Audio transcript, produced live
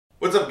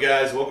What's up,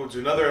 guys? Welcome to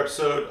another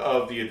episode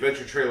of the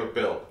Adventure Trailer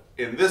Build.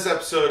 In this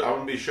episode, I'm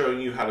going to be showing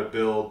you how to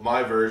build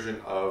my version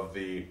of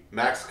the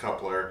Maks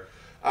coupler,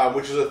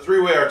 which is a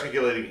three-way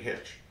articulating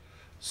hitch.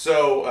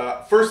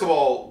 So, first of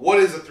all, what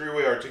is a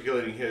three-way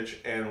articulating hitch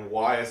and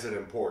why is it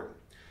important?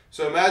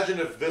 So imagine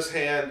if this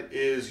hand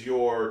is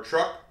your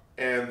truck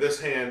and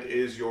this hand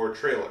is your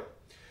trailer.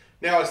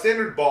 Now, a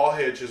standard ball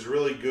hitch is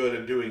really good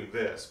at doing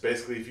this.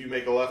 Basically, if you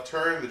make a left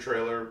turn, the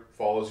trailer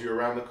follows you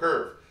around the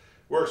curve.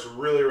 Works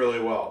really,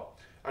 really well.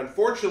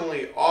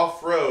 Unfortunately,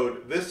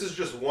 off-road, this is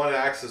just one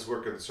axis we're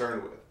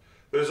concerned with.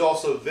 There's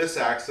also this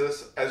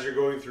axis as you're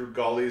going through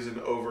gullies and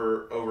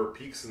over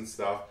peaks and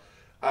stuff.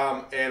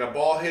 And a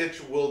ball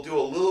hitch will do a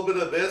little bit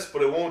of this,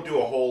 but it won't do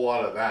a whole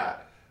lot of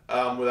that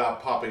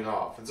without popping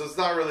off. And so it's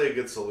not really a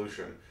good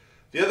solution.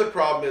 The other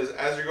problem is,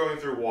 as you're going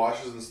through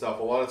washes and stuff,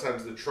 a lot of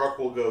times the truck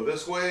will go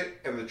this way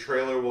and the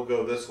trailer will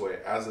go this way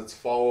as it's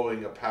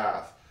following a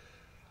path.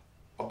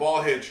 A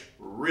ball hitch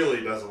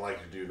really doesn't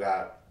like to do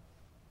that.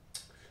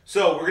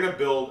 So we're going to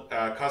build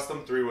a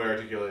custom three-way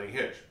articulating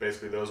hitch.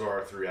 Basically, those are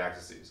our three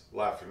axes: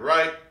 left and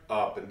right,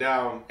 up and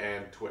down,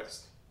 and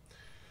twist.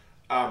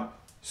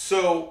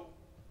 So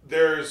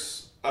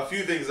there's a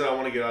few things that I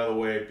want to get out of the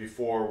way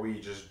before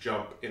we just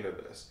jump into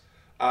this.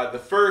 The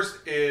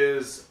first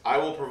is I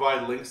will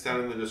provide links down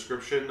in the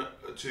description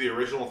to the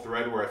original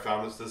thread where I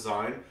found this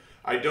design.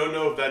 I don't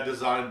know if that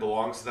design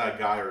belongs to that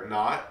guy or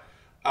not,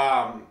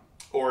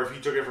 or if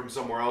he took it from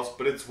somewhere else,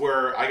 but it's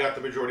where I got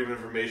the majority of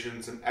information.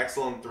 It's an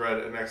excellent thread,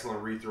 an excellent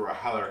read-through. I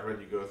highly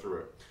recommend you go through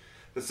it.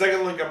 The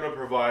second link I'm going to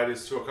provide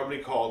is to a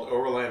company called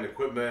Overland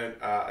Equipment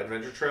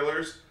Adventure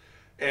Trailers,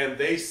 and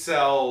they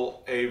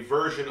sell a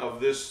version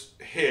of this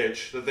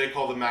hitch that they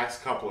call the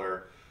Maks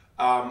coupler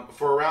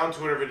for around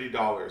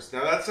 $250.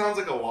 Now that sounds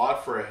like a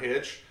lot for a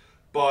hitch,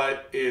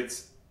 but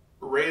it's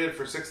rated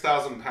for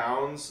 6,000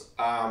 pounds,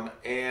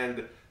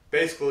 and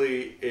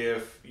basically,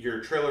 if your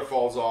trailer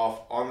falls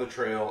off on the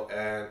trail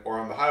or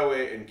on the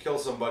highway and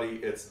kills somebody,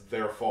 it's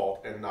their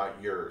fault and not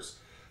yours.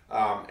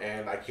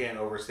 And I can't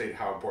overstate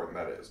how important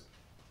that is.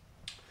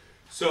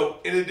 So,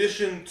 in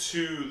addition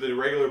to the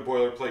regular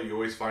boilerplate you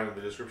always find in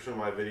the description of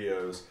my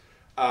videos,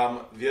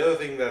 the other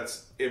thing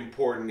that's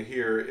important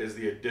here is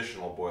the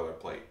additional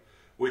boilerplate,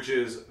 which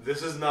is,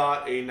 this is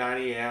not a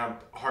 90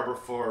 amp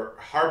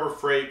Harbor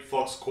Freight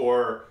flux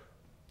core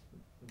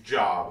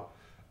job.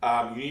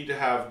 You need to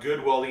have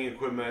good welding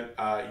equipment.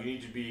 You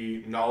need to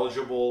be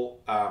knowledgeable.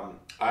 I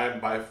am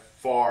by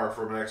far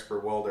from an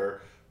expert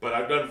welder, but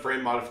I've done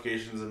frame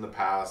modifications in the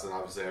past, and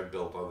obviously I've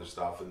built other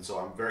stuff, and so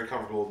I'm very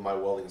comfortable with my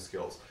welding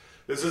skills.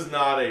 This is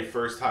not a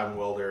first-time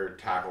welder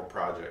tackle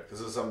project. This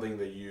is something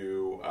that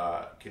you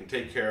can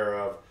take care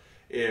of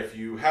if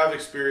you have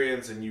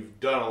experience and you've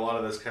done a lot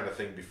of this kind of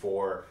thing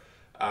before.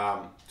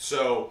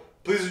 So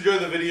please enjoy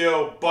the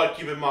video, but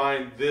keep in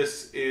mind,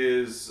 this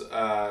is,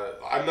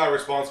 I'm not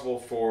responsible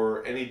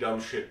for any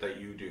dumb shit that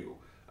you do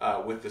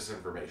with this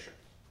information.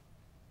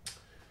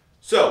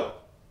 So,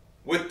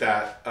 with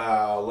that,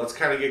 let's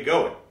kind of get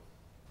going.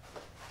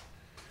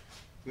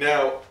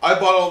 Now, I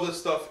bought all this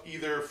stuff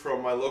either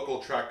from my local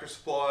Tractor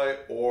Supply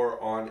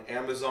or on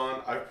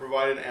Amazon. I've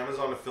provided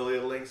Amazon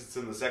affiliate links. It's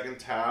in the second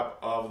tab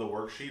of the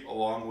worksheet,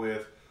 along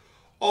with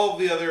all of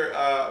the other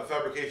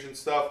fabrication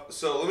stuff.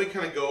 So let me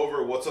kind of go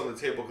over what's on the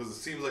table, because it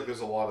seems like there's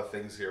a lot of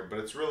things here, but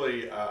it's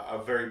really a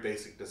very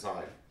basic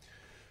design.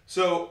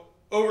 So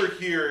over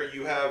here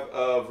you have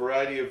a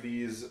variety of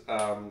these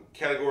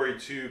category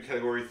 2,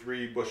 category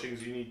 3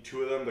 bushings. You need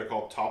 2 of them. They're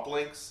called top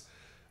links.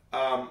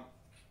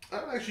 I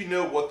don't actually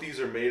know what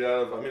these are made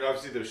out of. I mean,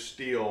 obviously they're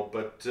steel,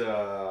 but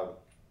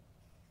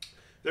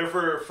they're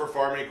for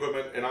farming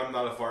equipment, and I'm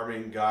not a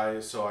farming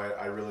guy, so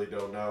I really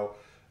don't know.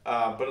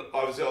 But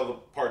obviously all the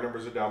part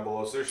numbers are down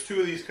below. So there's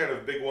 2 of these kind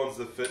of big ones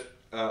that fit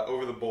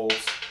over the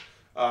bolts.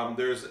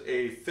 There's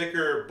a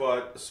thicker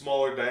but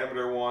smaller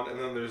diameter one, and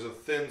then there's a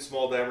thin,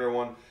 small diameter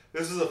one.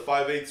 This is a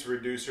 5/8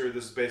 reducer.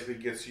 This basically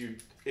gets you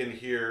in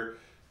here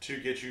to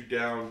get you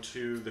down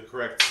to the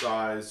correct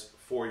size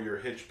for your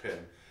hitch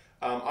pin.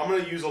 I'm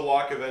going to use a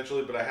lock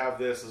eventually, but I have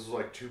this. This was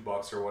like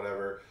 $2 or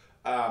whatever.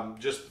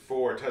 Just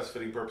for test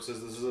fitting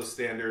purposes. This is a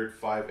standard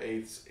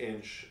 5/8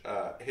 inch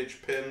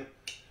hitch pin.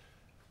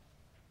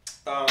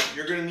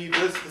 You're going to need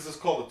this. This is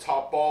called a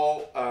top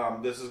ball.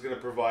 This is going to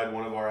provide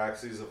one of our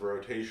axes of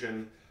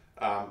rotation.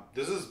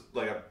 This is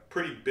like a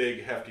pretty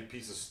big, hefty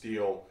piece of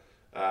steel,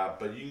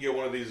 but you can get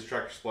one of these at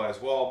Tractor Supply as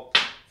well.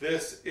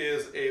 This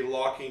is a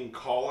locking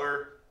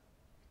collar.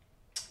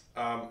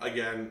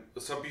 Again,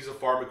 some piece of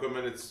farm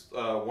equipment. It's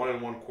 1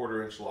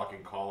 1/4 inch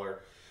locking collar.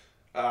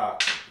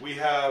 We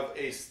have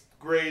a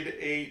grade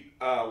 8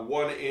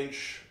 1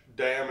 inch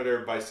diameter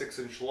by 6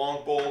 inch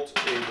long bolt,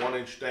 a 1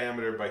 inch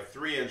diameter by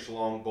 3 inch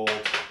long bolt.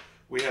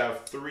 We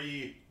have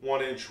 3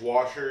 1 inch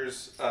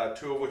washers,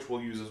 2 of which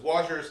we'll use as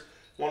washers,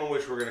 1 of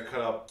which we're going to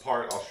cut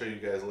apart. I'll show you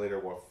guys later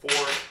what for.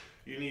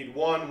 You need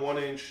 1 1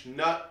 inch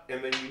nut,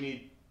 and then you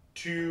need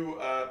 2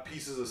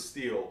 pieces of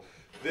steel.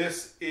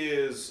 This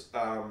is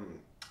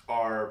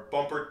our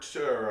bumper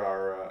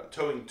our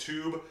towing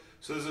tube.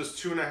 So this is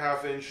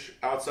 2.5 inch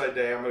outside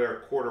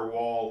diameter quarter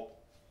wall.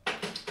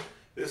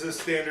 This is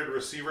standard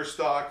receiver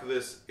stock.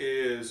 This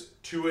is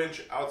 2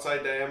 inch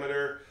outside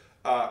diameter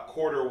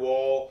quarter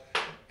wall.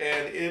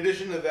 And in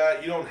addition to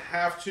that, you don't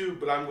have to,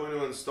 but I'm going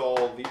to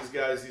install these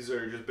guys. These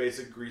are just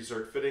basic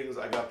greaser fittings.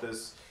 I got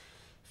this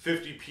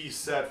 50-piece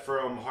set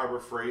from Harbor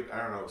Freight, I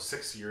don't know,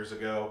 6 years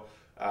ago.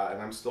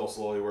 And I'm still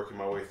slowly working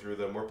my way through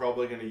them. We're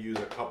probably going to use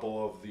a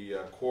couple of the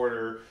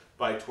quarter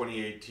by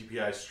 28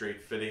 TPI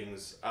straight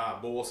fittings,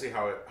 but we'll see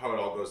how it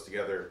all goes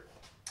together.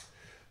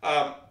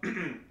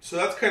 So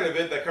that's kind of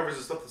it. That covers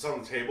the stuff that's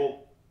on the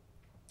table.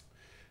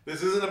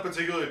 This isn't a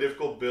particularly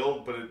difficult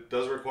build, but it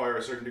does require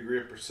a certain degree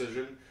of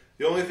precision.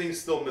 The only thing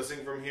still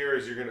missing from here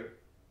is you're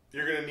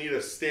gonna need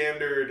a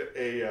standard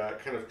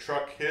kind of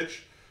truck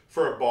hitch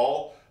for a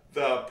ball.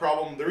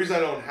 The reason I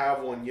don't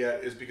have one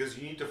yet is because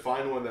you need to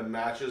find one that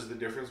matches the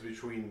difference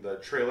between the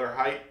trailer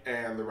height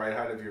and the ride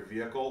height of your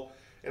vehicle.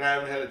 And I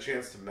haven't had a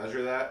chance to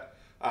measure that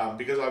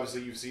because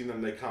obviously you've seen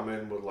them. They come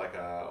in with like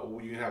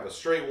you can have a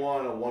straight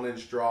one, a 1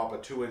 inch drop, a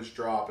 2 inch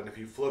drop, and if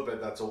you flip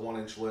it, that's a 1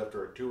 inch lift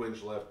or a 2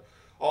 inch lift,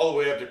 all the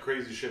way up to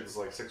crazy shit that's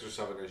like 6 or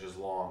 7 inches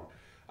long.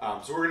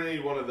 So we're gonna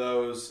need one of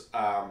those,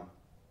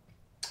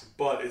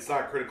 but it's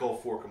not critical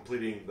for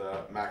completing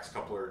the Maks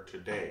coupler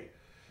today.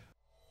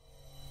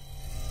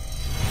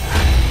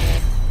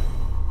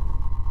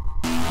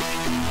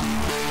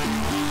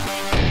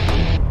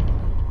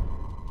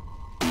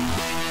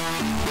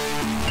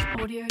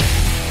 Audio.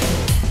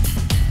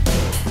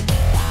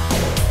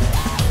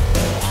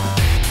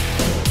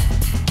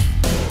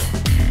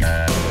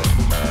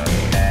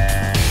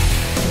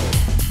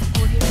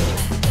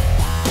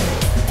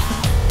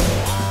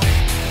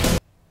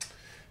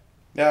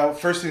 Now,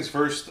 first things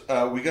first,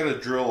 we got to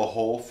drill a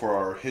hole for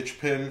our hitch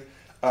pin.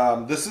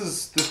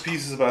 This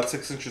piece is about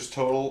 6 inches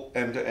total,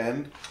 end to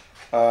end.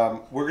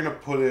 We're going to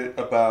put it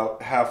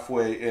about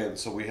halfway in,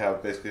 so we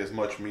have basically as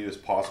much meat as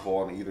possible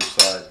on either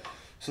side.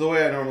 So the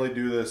way I normally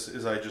do this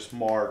is I just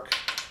mark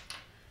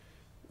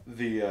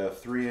the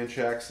 3 inch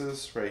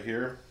axis right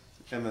here,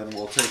 and then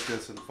we'll take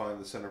this and find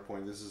the center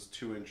point. This is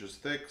 2 inches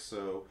thick,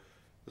 so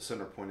the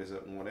center point is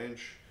at 1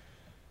 inch.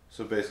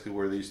 So basically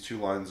where these two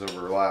lines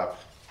overlap.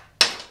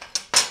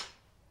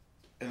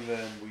 And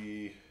then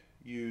we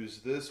use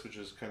this, which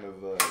is kind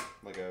of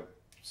like a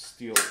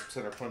steel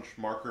center punch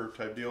marker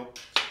type deal.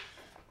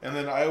 And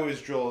then I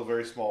always drill a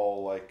very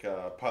small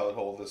pilot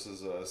hole. This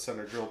is a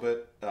center drill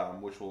bit,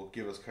 which will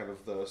give us kind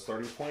of the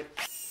starting point.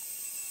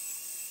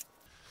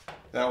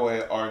 That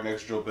way our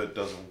next drill bit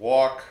doesn't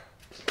walk.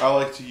 I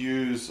like to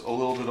use a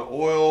little bit of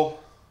oil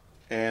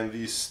and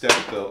these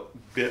stepped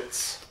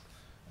bits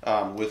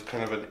with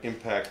kind of an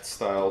impact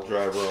style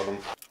driver on them.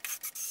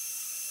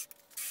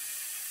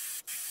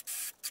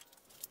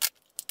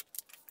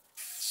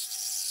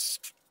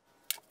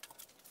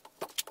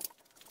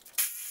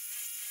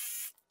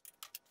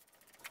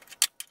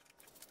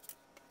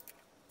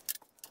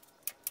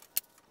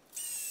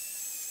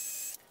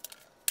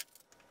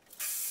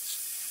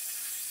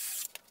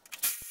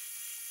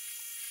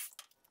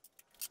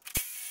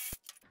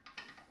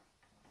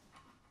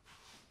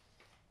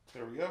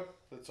 There we go.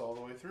 That's all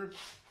the way through.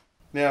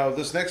 Now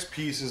this next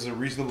piece is a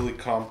reasonably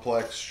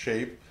complex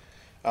shape.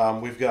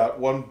 We've got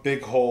one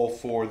big hole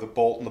for the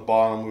bolt in the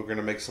bottom. We're going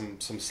to make some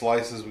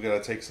slices. We've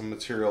got to take some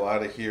material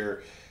out of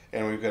here,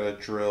 and we've got to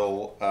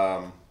drill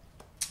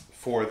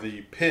for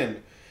the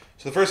pin.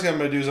 So the first thing I'm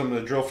going to do is I'm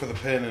going to drill for the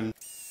pin and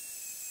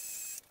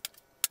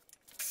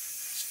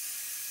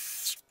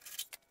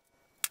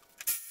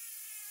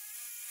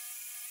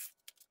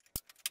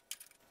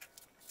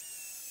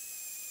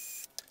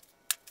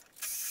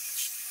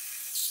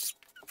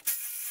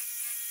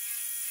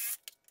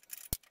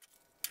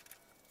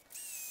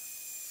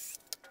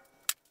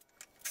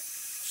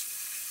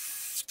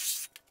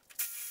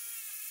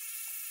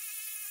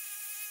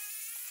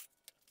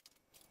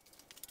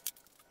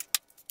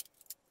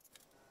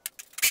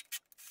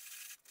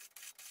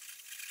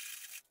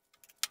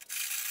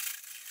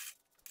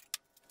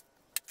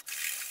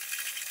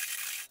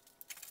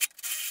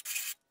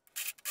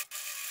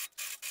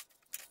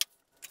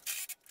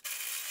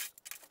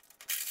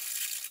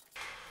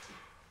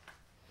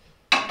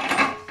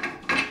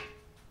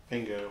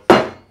bingo.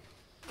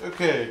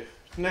 Okay,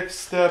 next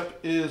step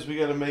is we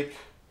got to make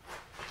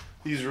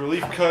these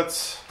relief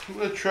cuts. I'm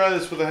going to try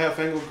this with a half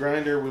angle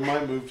grinder. We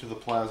might move to the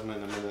plasma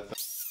in a minute.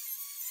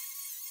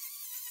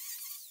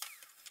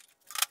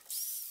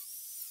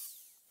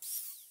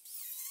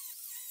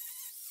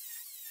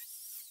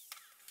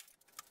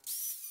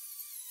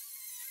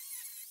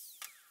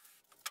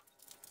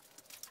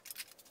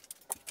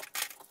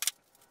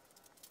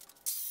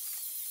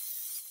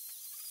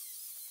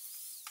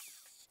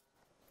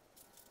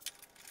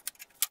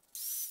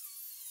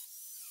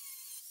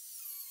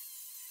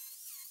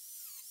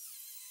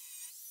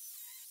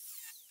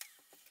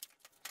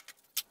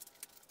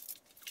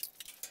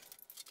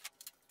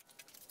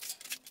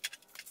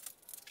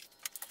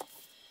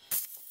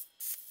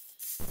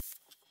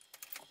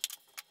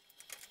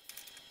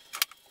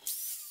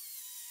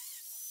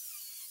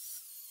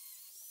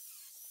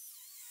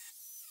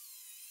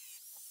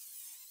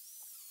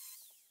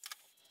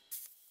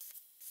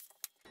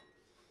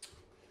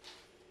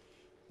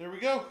 there we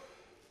go.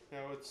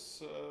 Now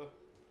it's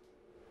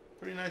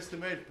pretty nicely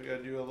made. We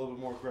gotta do a little bit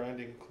more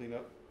grinding,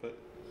 cleanup, but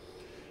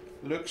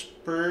looks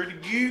pretty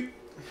good.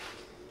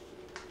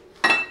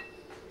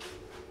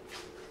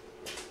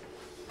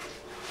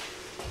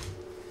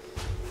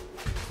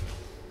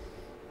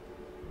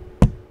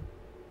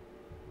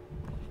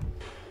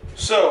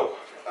 So,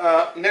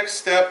 next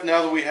step,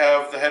 now that we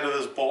have the head of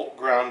this bolt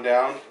ground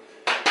down,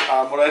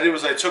 what I did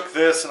was I took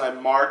this and I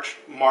marked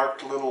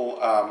little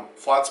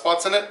flat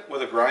spots in it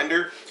with a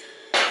grinder.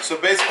 So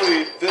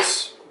basically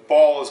this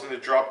ball is going to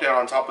drop down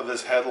on top of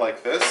this head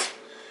like this,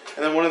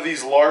 and then one of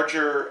these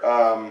larger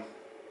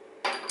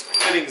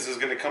fittings is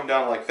going to come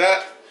down like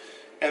that,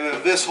 and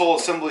then this whole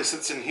assembly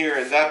sits in here,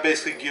 and that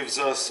basically gives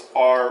us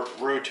our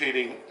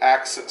rotating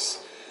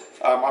axis.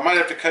 I might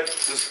have to cut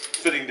this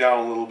fitting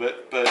down a little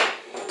bit, but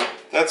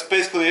that's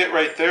basically it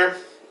right there.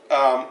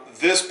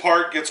 This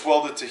part gets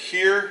welded to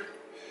here,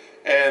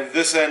 and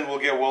this end will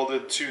get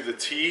welded to the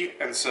T,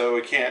 and so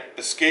it can't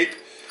escape,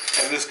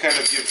 and this kind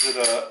of gives it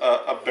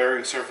a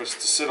bearing surface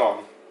to sit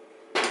on.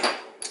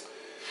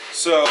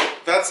 So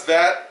that's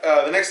that.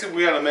 The next thing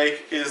we gotta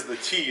make is the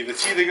T. The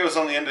T that goes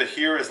on the end of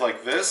here is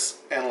like this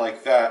and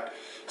like that.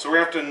 So we're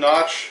gonna have to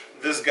notch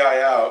this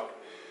guy out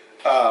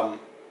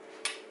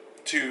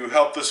to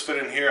help this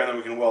fit in here, and then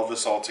we can weld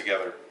this all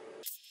together.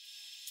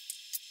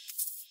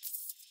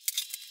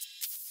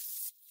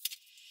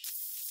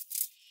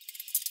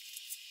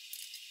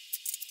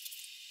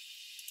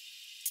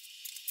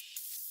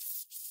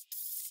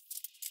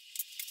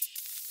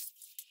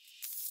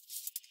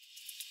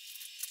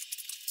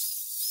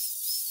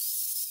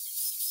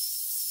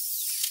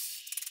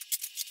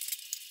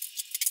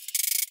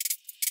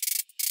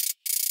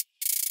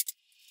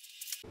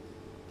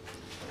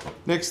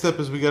 Next step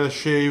is we got to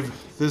shave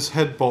this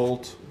head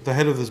bolt, the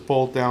head of this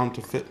bolt down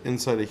to fit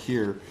inside of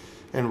here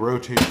and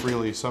rotate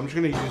freely. So I'm just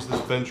going to use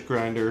this bench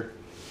grinder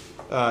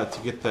to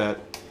get that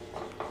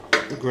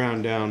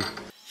ground down.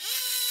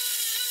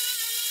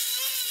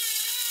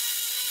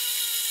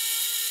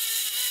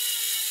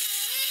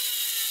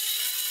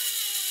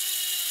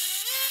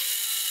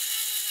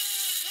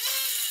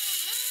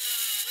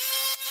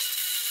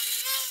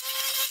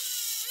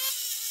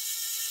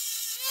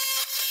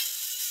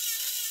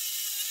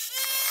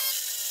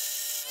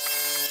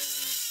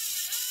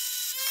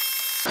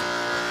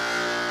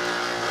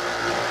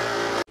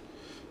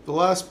 The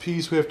last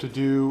piece we have to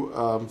do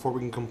before we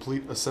can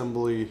complete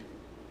assembly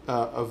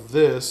of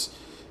this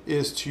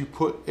is to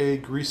put a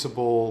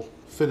greasable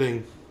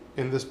fitting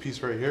in this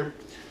piece right here.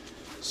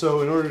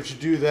 So in order to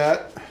do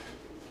that,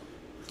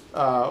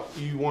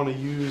 you want to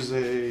use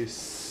a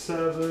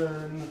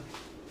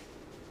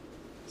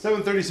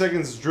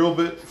 7/32 drill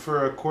bit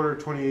for a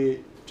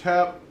 1/4-28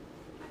 tap.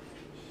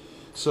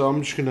 So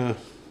I'm just gonna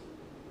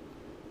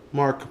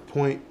mark a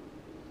point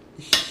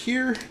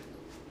here.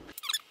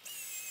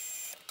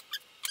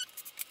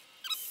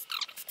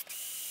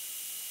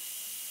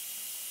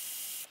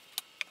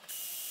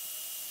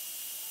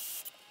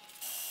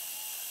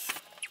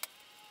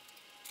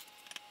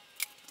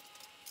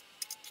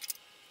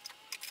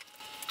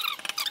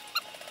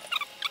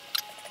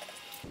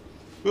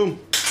 Boom.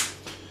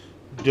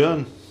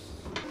 Done.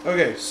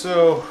 Okay,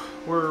 so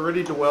we're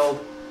ready to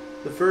weld.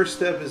 The first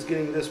step is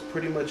getting this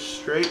pretty much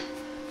straight,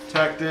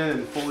 tacked in,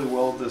 and fully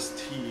weld this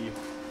T.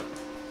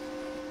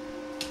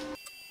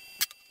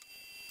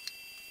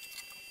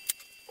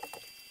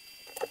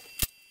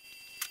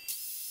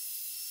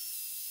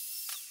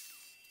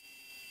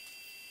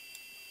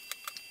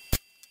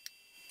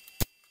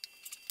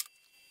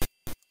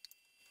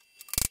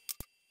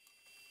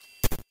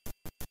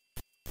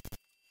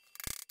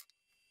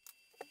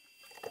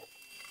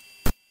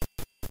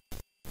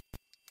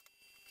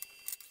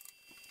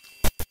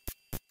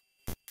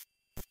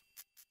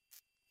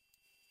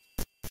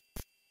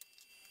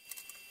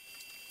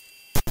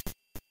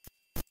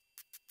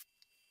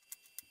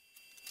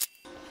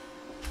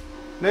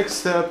 Next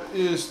step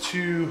is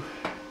to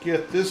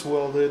get this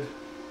welded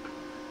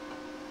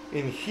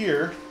in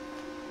here.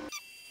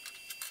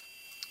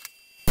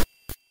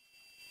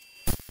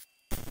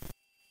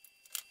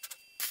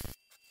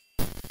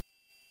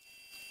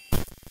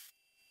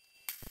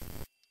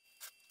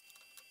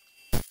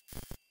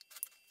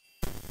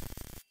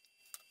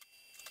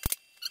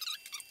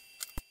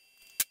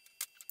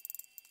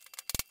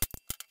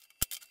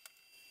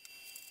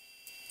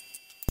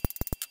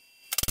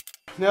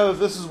 Now that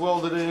this is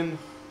welded in,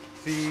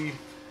 the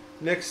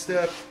next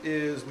step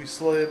is we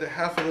slid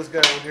half of this guy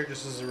on here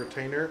just as a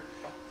retainer.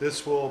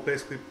 This will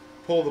basically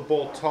pull the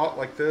bolt taut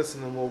like this,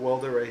 and then we'll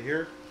weld it right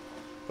here.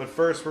 But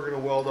first we're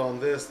going to weld on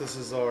this. This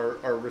is our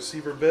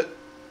receiver bit.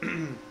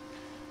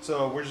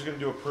 So we're just going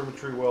to do a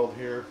perimetry weld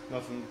here.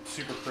 Nothing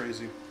super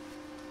crazy.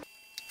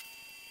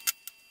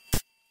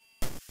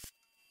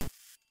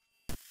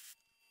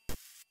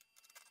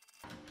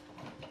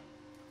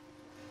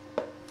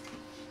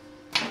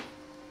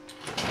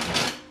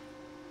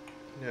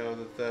 Now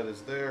that that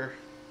is there,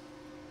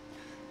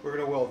 we're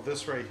going to weld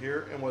this right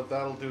here, and what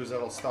that'll do is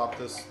that'll stop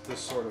this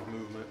sort of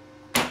movement.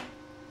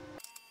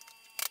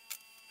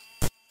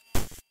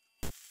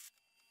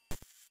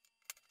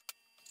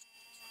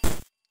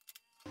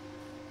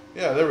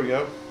 Yeah, there we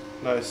go.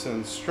 Nice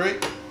and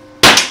straight.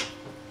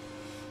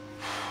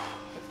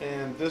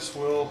 And this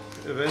will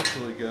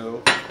eventually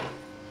go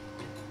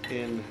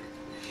in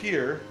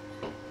here,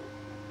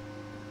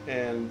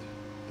 and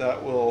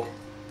that will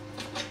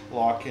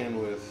lock in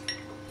with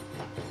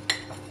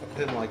a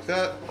pin like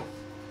that,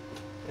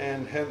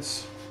 and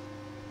hence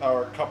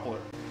our coupler.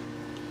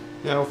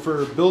 Now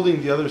for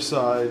building the other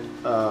side,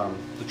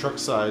 the truck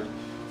side,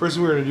 first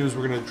thing we're going to do is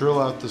we're going to drill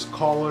out this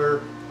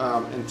collar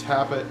and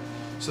tap it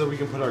so that we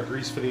can put our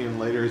grease fitting in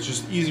later. It's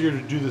just easier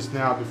to do this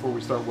now before we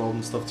start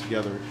welding stuff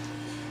together.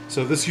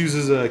 So this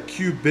uses a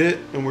cube bit,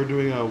 and we're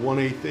doing a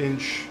 1/8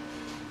 inch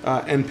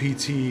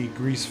NPT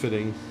grease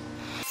fitting.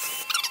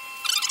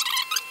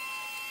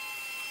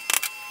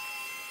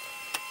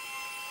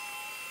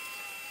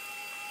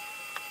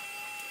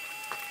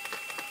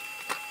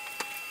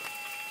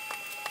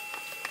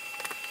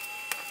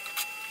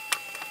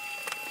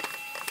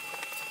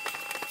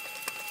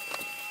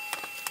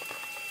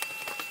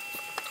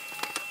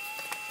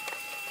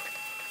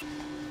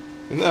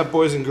 And that,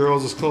 boys and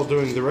girls, is called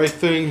doing the right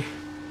thing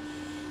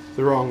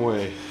the wrong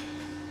way.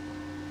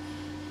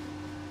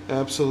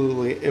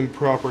 Absolutely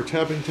improper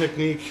tapping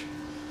technique.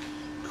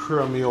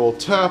 Crummy old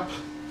tap.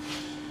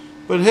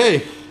 But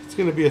hey, it's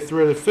going to be a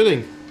threaded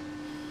fitting.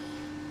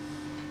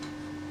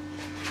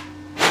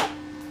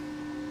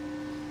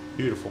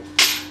 Beautiful.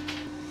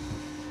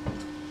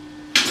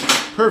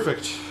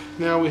 Perfect.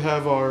 Now we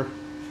have our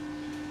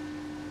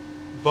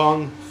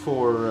bung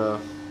for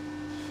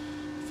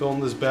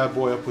filling this bad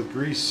boy up with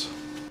grease.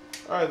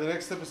 Alright, the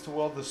next step is to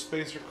weld the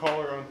spacer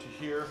collar onto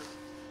here.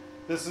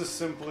 This is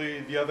simply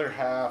the other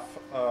half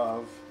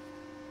of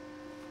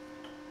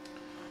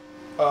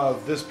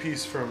this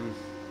piece from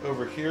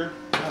over here.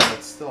 Ah,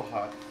 it's still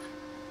hot.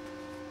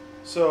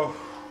 So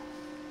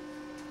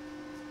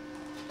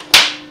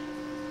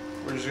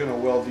we're just going to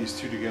weld these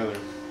two together.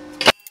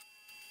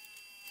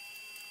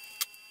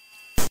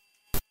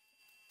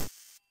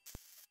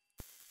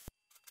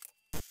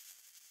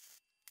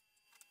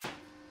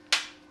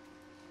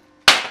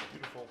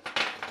 Beautiful.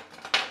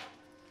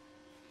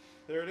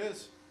 There it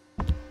is.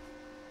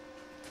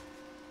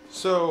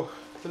 So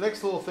the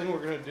next little thing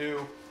we're going to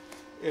do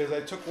is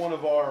I took one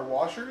of our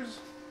washers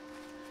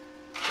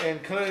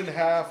and cut it in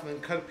half and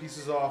then cut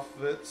pieces off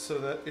of it so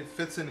that it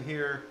fits in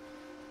here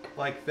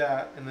like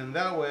that. And then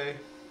that way,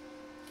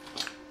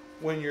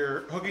 when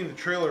you're hooking the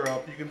trailer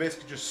up, you can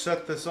basically just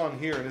set this on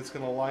here and it's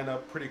going to line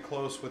up pretty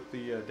close with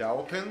the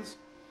dowel pins.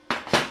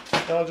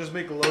 That'll just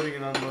make loading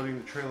and unloading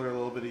the trailer a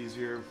little bit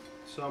easier.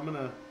 So I'm going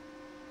to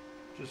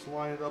just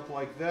line it up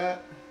like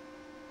that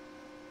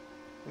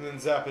and then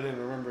zap it in.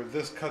 Remember,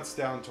 this cuts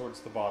down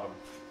towards the bottom.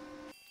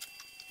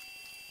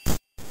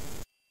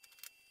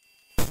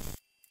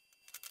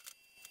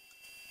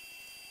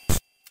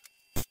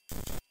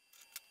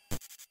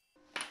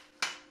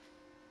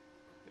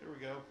 There we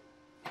go.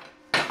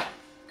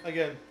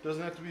 Again,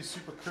 doesn't have to be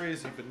super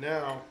crazy, but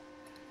now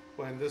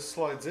when this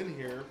slides in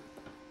here,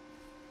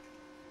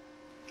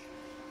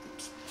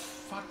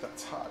 fuck,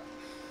 that's hot.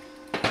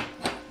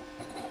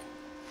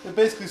 It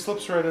basically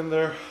slips right in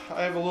there.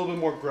 I have a little bit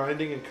more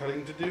grinding and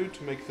cutting to do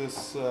to make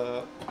this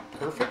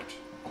perfect,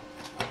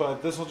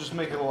 but this will just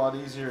make it a lot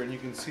easier, and you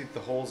can see that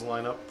the holes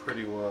line up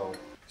pretty well.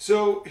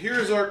 So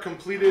here's our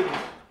completed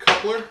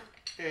coupler,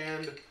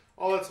 and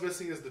all that's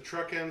missing is the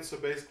truck end. So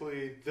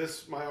basically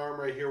this, my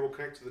arm right here, will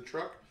connect to the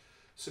truck.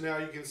 So now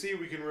you can see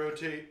we can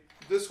rotate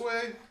this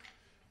way,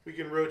 we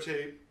can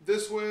rotate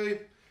this way,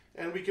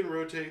 and we can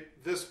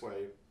rotate this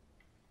way.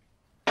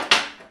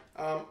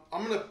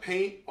 I'm going to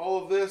paint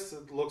all of this.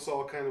 It looks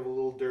all kind of a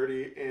little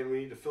dirty, and we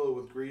need to fill it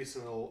with grease,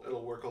 and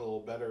it'll work a little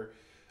better.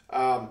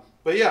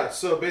 But yeah,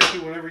 so basically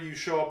whenever you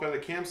show up at a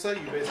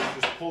campsite, you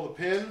basically just pull the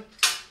pin,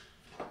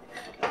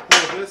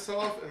 pull this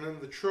off, and then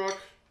the truck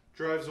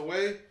drives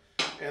away,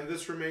 and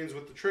this remains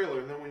with the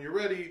trailer. And then when you're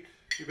ready,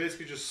 you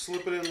basically just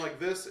slip it in like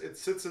this. It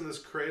sits in this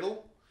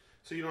cradle,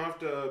 so you don't have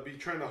to be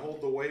trying to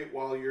hold the weight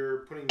while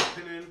you're putting the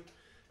pin in.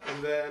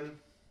 And then,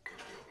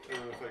 I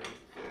don't know if I can,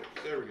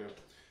 yeah, there we go.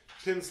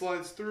 Pin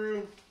slides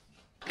through,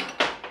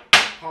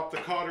 pop the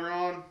cotter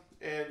on,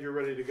 and you're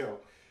ready to go.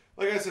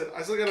 Like I said,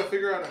 I still got to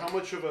figure out how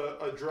much of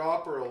a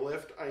drop or a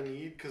lift I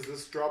need, because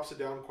this drops it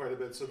down quite a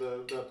bit. So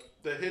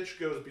the hitch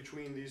goes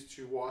between these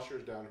two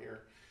washers down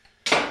here.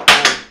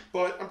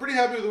 But I'm pretty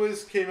happy with the way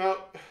this came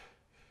out.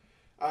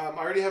 I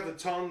already have the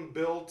tongue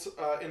built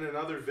in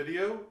another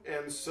video,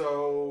 and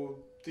so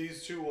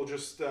these two will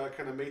just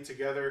kind of mate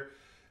together,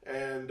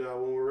 and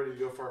when we're ready to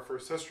go for our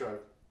first test drive.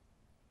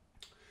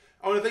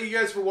 I want to thank you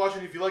guys for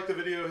watching. If you like the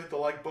video, hit the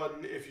like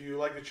button. If you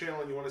like the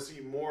channel and you want to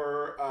see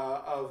more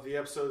of the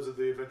episodes of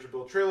the Adventure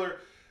Build Trailer,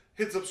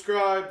 hit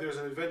subscribe. There's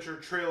an Adventure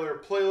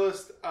Trailer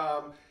playlist.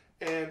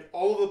 And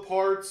all of the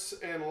parts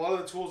and a lot of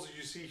the tools that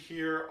you see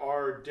here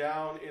are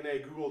down in a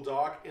Google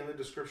Doc in the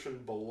description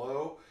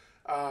below.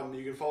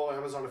 You can follow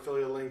Amazon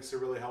affiliate links. It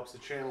really helps the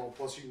channel.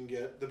 Plus, you can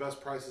get the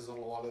best prices on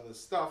a lot of this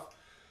stuff.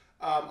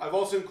 I've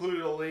also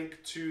included a link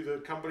to the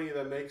company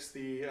that makes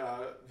the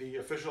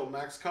official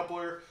Maks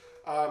coupler.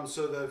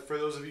 so that for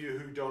those of you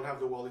who don't have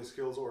the welding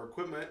skills or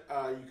equipment,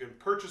 you can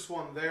purchase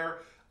one there.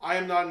 I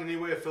am not in any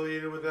way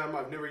affiliated with them.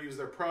 I've never used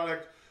their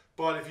product,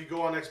 but if you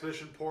go on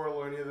Expedition Portal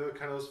or any other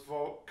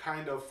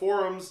kind of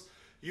forums,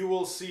 you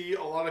will see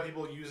a lot of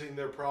people using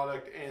their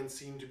product and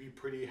seem to be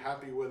pretty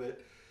happy with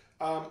it.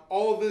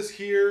 All of this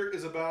here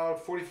is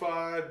about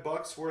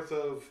 $45 worth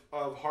of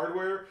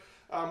hardware,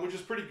 which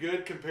is pretty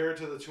good compared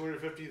to the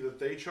 $250 that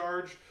they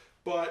charge.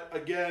 But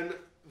again,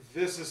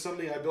 this is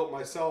something I built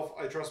myself.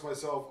 I trust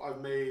myself.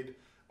 I've made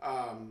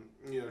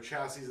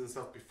chassis and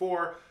stuff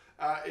before.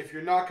 If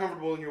you're not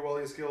comfortable in your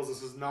welding skills,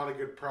 this is not a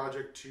good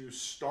project to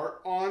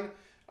start on.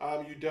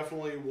 You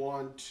definitely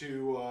want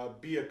to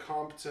be a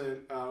competent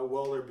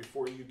welder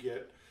before you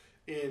get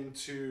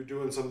into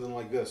doing something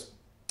like this.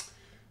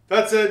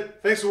 That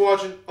said, thanks for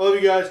watching. I love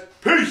you guys.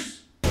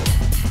 Peace!